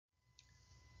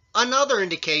Another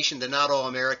indication that not all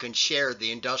Americans shared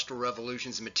the Industrial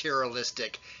Revolution's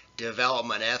materialistic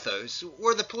development ethos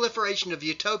were the proliferation of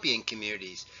utopian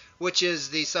communities, which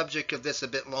is the subject of this a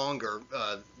bit longer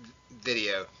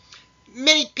video.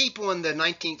 Many people in the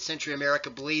 19th century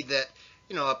America believed that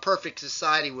a perfect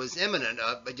society was imminent,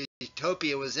 a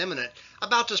utopia was imminent,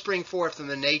 about to spring forth from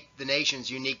the nation's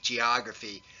unique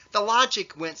geography. The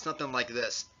logic went something like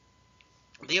this.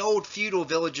 The old feudal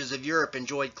villages of Europe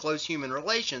enjoyed close human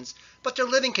relations, but their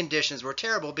living conditions were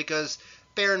terrible because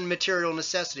barren material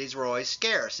necessities were always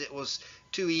scarce. It was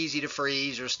too easy to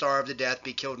freeze or starve to death,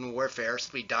 be killed in warfare,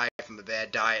 simply die from a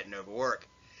bad diet and overwork.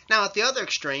 Now, at the other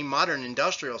extreme, modern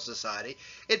industrial society,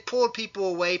 it pulled people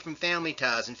away from family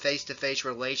ties and face-to-face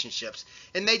relationships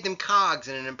and made them cogs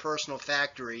in an impersonal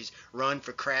factories run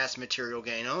for crass material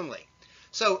gain only.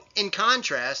 So, in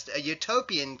contrast, a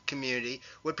utopian community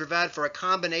would provide for a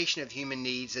combination of human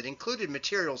needs that included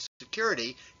material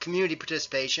security, community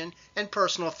participation, and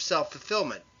personal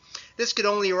self-fulfillment. This could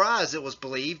only arise, it was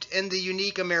believed, in the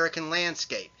unique American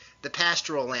landscape, the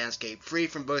pastoral landscape, free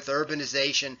from both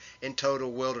urbanization and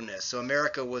total wilderness. So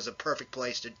America was a perfect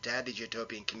place to have these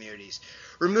utopian communities.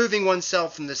 Removing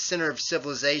oneself from the center of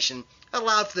civilization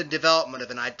allowed for the development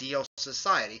of an ideal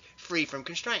society free from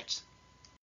constraints.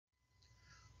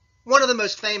 One of the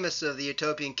most famous of the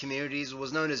utopian communities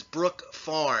was known as Brook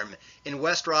Farm in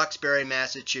West Roxbury,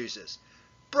 Massachusetts.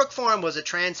 Brook Farm was a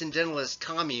transcendentalist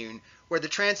commune where the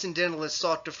transcendentalists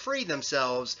sought to free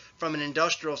themselves from an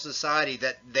industrial society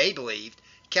that they believed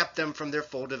kept them from their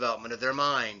full development of their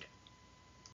mind.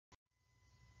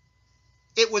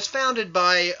 It was founded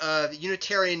by a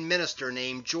Unitarian minister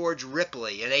named George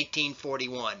Ripley in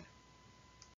 1841.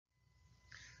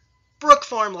 Brook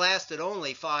Farm lasted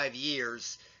only 5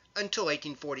 years, until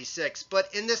 1846,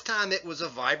 but in this time it was a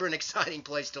vibrant, exciting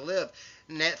place to live.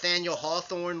 Nathaniel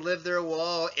Hawthorne lived there a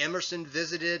while, Emerson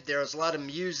visited, there was a lot of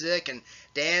music and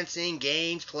dancing,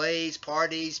 games, plays,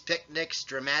 parties, picnics,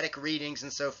 dramatic readings,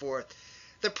 and so forth.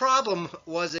 The problem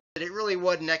was that it really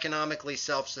wasn't economically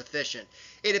self-sufficient.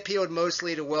 It appealed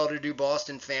mostly to well-to-do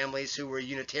Boston families who were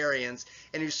Unitarians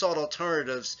and who sought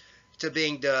alternatives to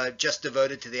being just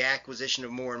devoted to the acquisition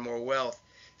of more and more wealth.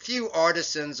 Few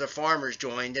artisans or farmers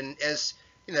joined, and as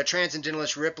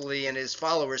Transcendentalist Ripley and his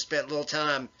followers spent little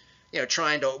time,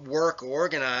 trying to work or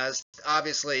organize,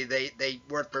 obviously they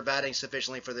weren't providing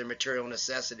sufficiently for their material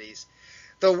necessities.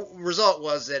 The result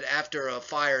was that after a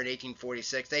fire in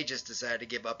 1846, they just decided to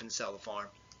give up and sell the farm.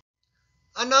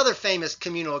 Another famous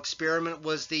communal experiment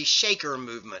was the Shaker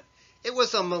movement. It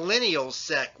was a millennial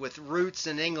sect with roots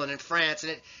in England and France,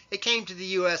 and it came to the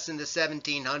U.S. in the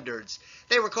 1700s.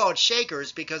 They were called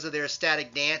Shakers because of their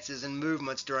ecstatic dances and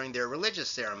movements during their religious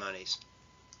ceremonies.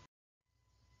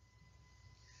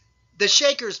 The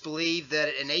Shakers believed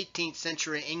that an 18th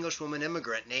century Englishwoman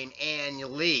immigrant named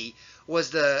Anne Lee was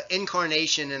the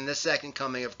incarnation in the second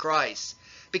coming of Christ.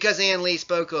 Because Anne Lee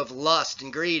spoke of lust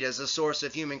and greed as a source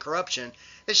of human corruption,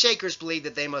 the Shakers believed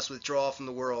that they must withdraw from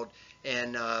the world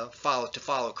and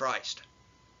follow Christ.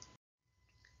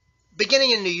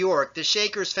 Beginning in New York, the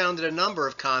Shakers founded a number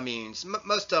of communes.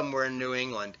 Most of them were in New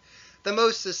England. The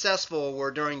most successful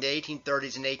were during the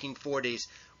 1830s and 1840s,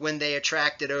 when they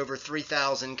attracted over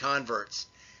 3,000 converts.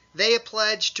 They had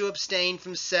pledged to abstain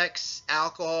from sex,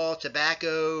 alcohol,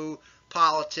 tobacco,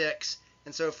 politics,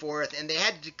 and so forth, and they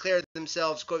had to declare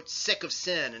themselves, quote, sick of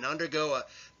sin and undergo a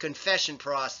confession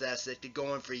process that could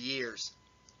go on for years.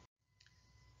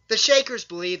 The Shakers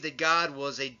believed that God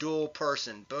was a dual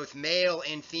person, both male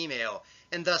and female,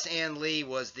 and thus Anne Lee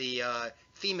was the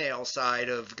female side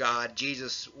of God,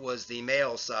 Jesus was the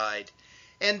male side.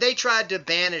 And they tried to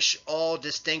banish all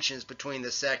distinctions between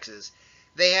the sexes.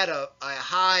 They had a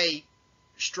high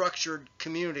structured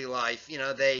community life.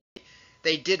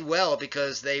 They did well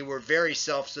because they were very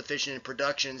self-sufficient in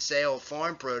production and sale of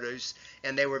farm produce,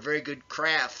 and they were very good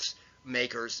crafts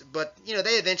makers. But they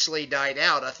eventually died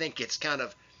out. I think it's kind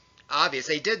of obvious.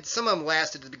 Some of them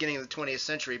lasted at the beginning of the 20th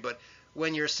century, but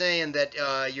when you're saying that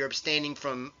you're abstaining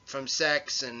from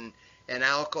sex and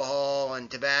alcohol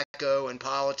and tobacco and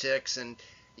politics and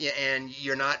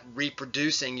you're not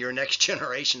reproducing your next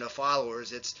generation of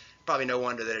followers, it's probably no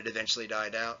wonder that it eventually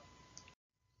died out.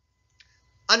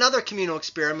 Another communal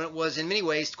experiment was in many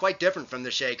ways quite different from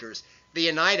the Shakers, the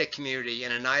Oneida community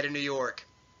in Oneida, New York.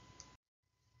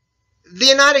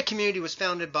 The Oneida community was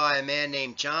founded by a man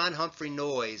named John Humphrey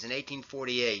Noyes in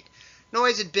 1848.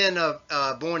 Noyes had been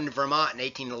born in Vermont in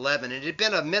 1811 and had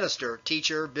been a minister,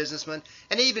 teacher, businessman,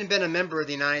 and even been a member of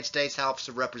the United States House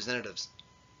of Representatives.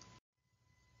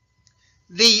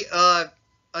 The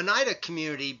Oneida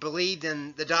community believed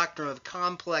in the doctrine of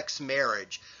complex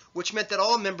marriage, which meant that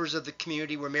all members of the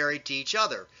community were married to each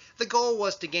other. The goal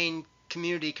was to gain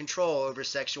community control over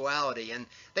sexuality, and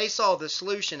they saw the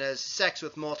solution as sex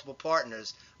with multiple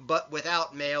partners, but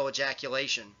without male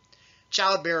ejaculation.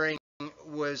 Childrearing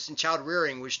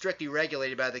was strictly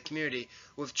regulated by the community,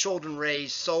 with children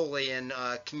raised solely in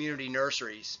community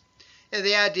nurseries. And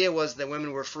the idea was that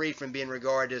women were free from being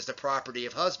regarded as the property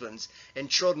of husbands, and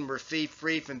children were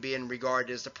free from being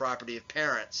regarded as the property of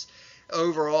parents.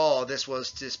 Overall, this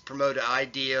was to promote an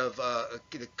idea of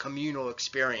the communal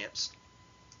experience.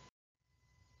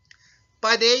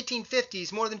 By the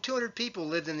 1850s, more than 200 people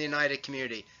lived in the Oneida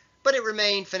community, but it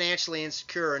remained financially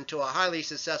insecure until a highly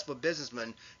successful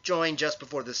businessman joined just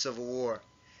before the Civil War.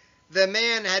 The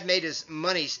man had made his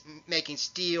money making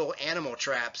steel animal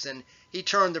traps, and he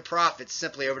turned the profits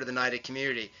simply over to the Oneida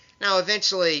community. Now,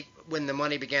 eventually, when the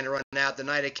money began to run out, the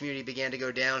Oneida community began to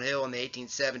go downhill in the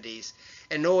 1870s,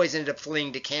 and Noyes ended up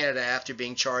fleeing to Canada after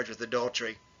being charged with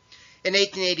adultery. In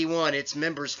 1881, its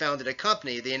members founded a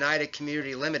company, the Oneida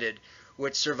Community Limited,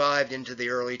 which survived into the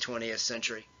early 20th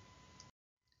century.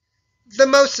 The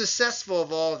most successful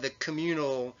of all of the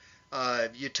communal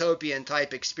utopian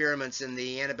type experiments in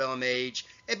the antebellum age,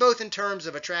 and both in terms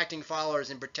of attracting followers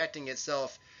and protecting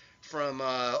itself from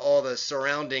all the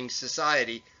surrounding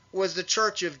society, was the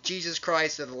Church of Jesus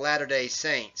Christ of the Latter-day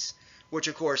Saints, which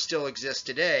of course still exists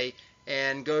today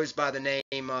and goes by the name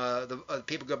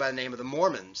people go by the name of the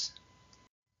Mormons.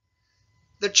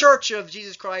 The Church of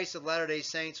Jesus Christ of Latter-day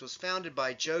Saints was founded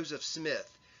by Joseph Smith,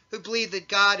 who believed that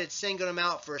God had singled him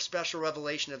out for a special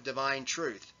revelation of divine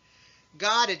truth.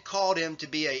 God had called him to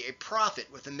be a prophet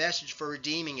with a message for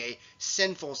redeeming a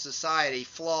sinful society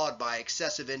flawed by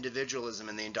excessive individualism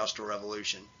in the Industrial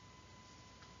Revolution.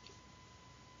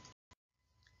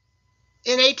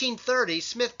 In 1830,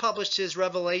 Smith published his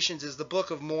revelations as the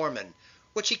Book of Mormon,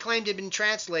 which he claimed had been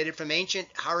translated from ancient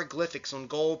hieroglyphics on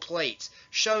gold plates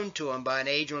shown to him by an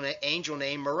angel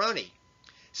named Moroni.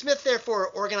 Smith therefore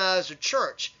organized a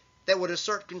church that would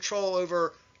assert control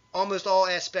over almost all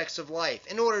aspects of life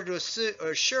in order to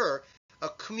assure a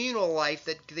communal life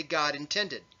that God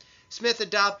intended. Smith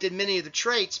adopted many of the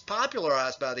traits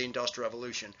popularized by the Industrial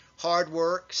Revolution: hard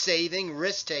work, saving,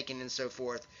 risk-taking, and so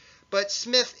forth. But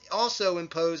Smith also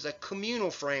imposed a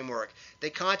communal framework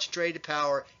that concentrated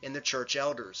power in the church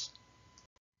elders.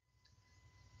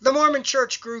 The Mormon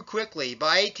Church grew quickly.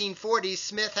 By 1840,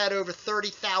 Smith had over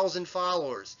 30,000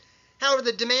 followers. However,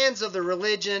 the demands of the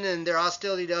religion and their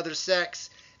hostility to other sects,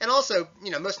 and also,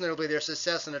 most notably their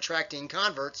success in attracting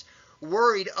converts,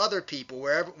 worried other people.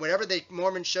 Whenever the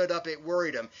Mormons showed up, it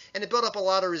worried them, and it built up a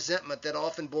lot of resentment that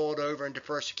often boiled over into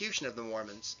persecution of the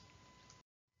Mormons.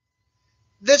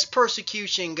 This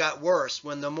persecution got worse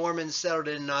when the Mormons settled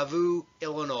in Nauvoo,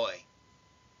 Illinois.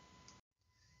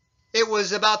 It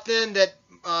was about then that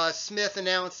Smith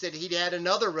announced that he'd had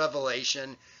another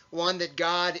revelation, one that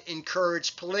God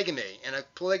encouraged polygamy. And a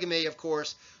polygamy, of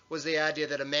course, was the idea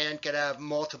that a man could have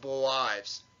multiple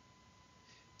wives.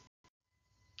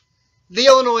 The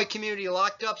Illinois community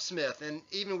locked up Smith, and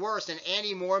even worse, an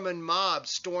anti-Mormon mob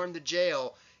stormed the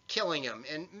jail, killing him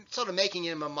and sort of making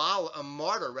him a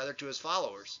martyr rather to his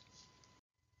followers.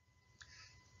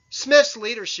 Smith's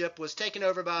leadership was taken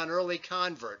over by an early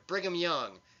convert, Brigham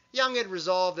Young. Young had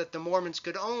resolved that the Mormons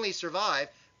could only survive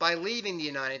by leaving the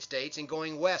United States and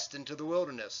going west into the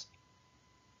wilderness.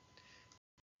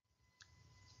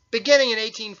 Beginning in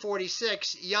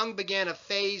 1846, Young began a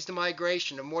phased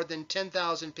migration of more than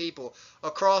 10,000 people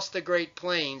across the Great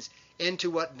Plains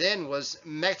into what then was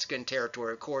Mexican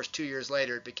territory. Of course, 2 years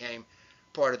later it became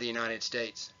part of the United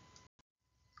States.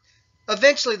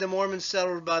 Eventually the Mormons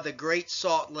settled by the Great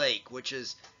Salt Lake, which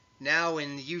is now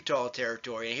in Utah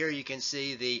territory. And here you can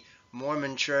see the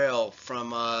Mormon Trail from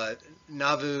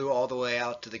Nauvoo all the way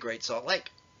out to the Great Salt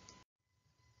Lake.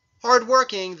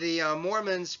 Hardworking, the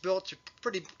Mormons built a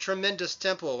pretty tremendous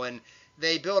temple, and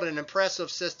they built an impressive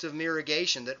system of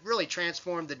irrigation that really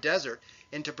transformed the desert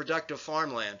into productive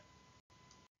farmland.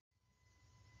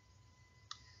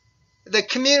 The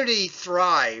community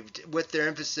thrived with their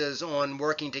emphasis on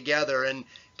working together, and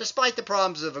despite the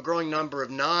problems of a growing number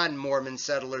of non-Mormon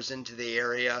settlers into the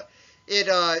area,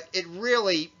 it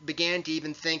really began to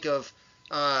even think of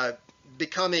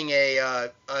becoming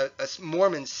a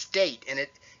Mormon state. And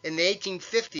in the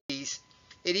 1850s,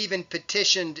 it even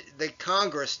petitioned the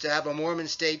Congress to have a Mormon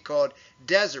state called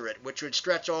Deseret, which would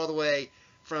stretch all the way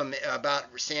from about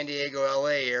San Diego,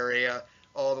 LA area,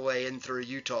 all the way in through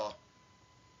Utah.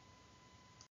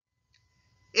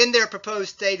 In their proposed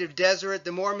state of Deseret,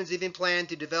 the Mormons even planned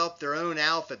to develop their own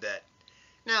alphabet.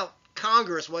 Now,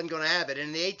 Congress wasn't going to have it.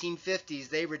 In the 1850s,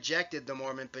 they rejected the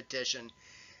Mormon petition,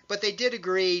 but they did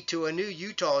agree to a new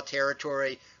Utah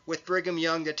territory with Brigham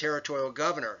Young the territorial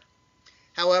governor.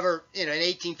 However, in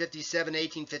 1857,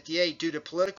 1858, due to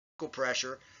political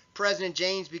pressure, President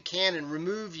James Buchanan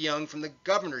removed Young from the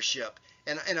governorship,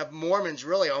 and the Mormons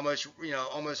really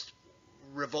almost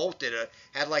revolted,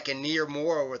 had like a near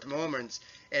war with Mormons,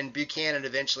 and Buchanan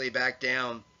eventually backed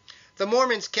down. The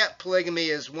Mormons kept polygamy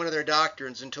as one of their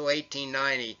doctrines until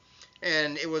 1890,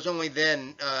 and it was only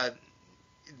then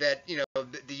that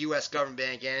the U.S. government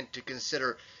began to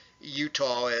consider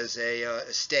Utah as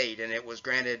a state, and it was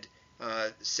granted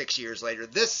 6 years later.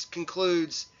 This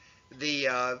concludes the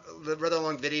rather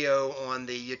long video on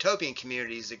the Utopian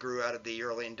communities that grew out of the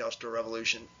early Industrial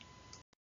Revolution.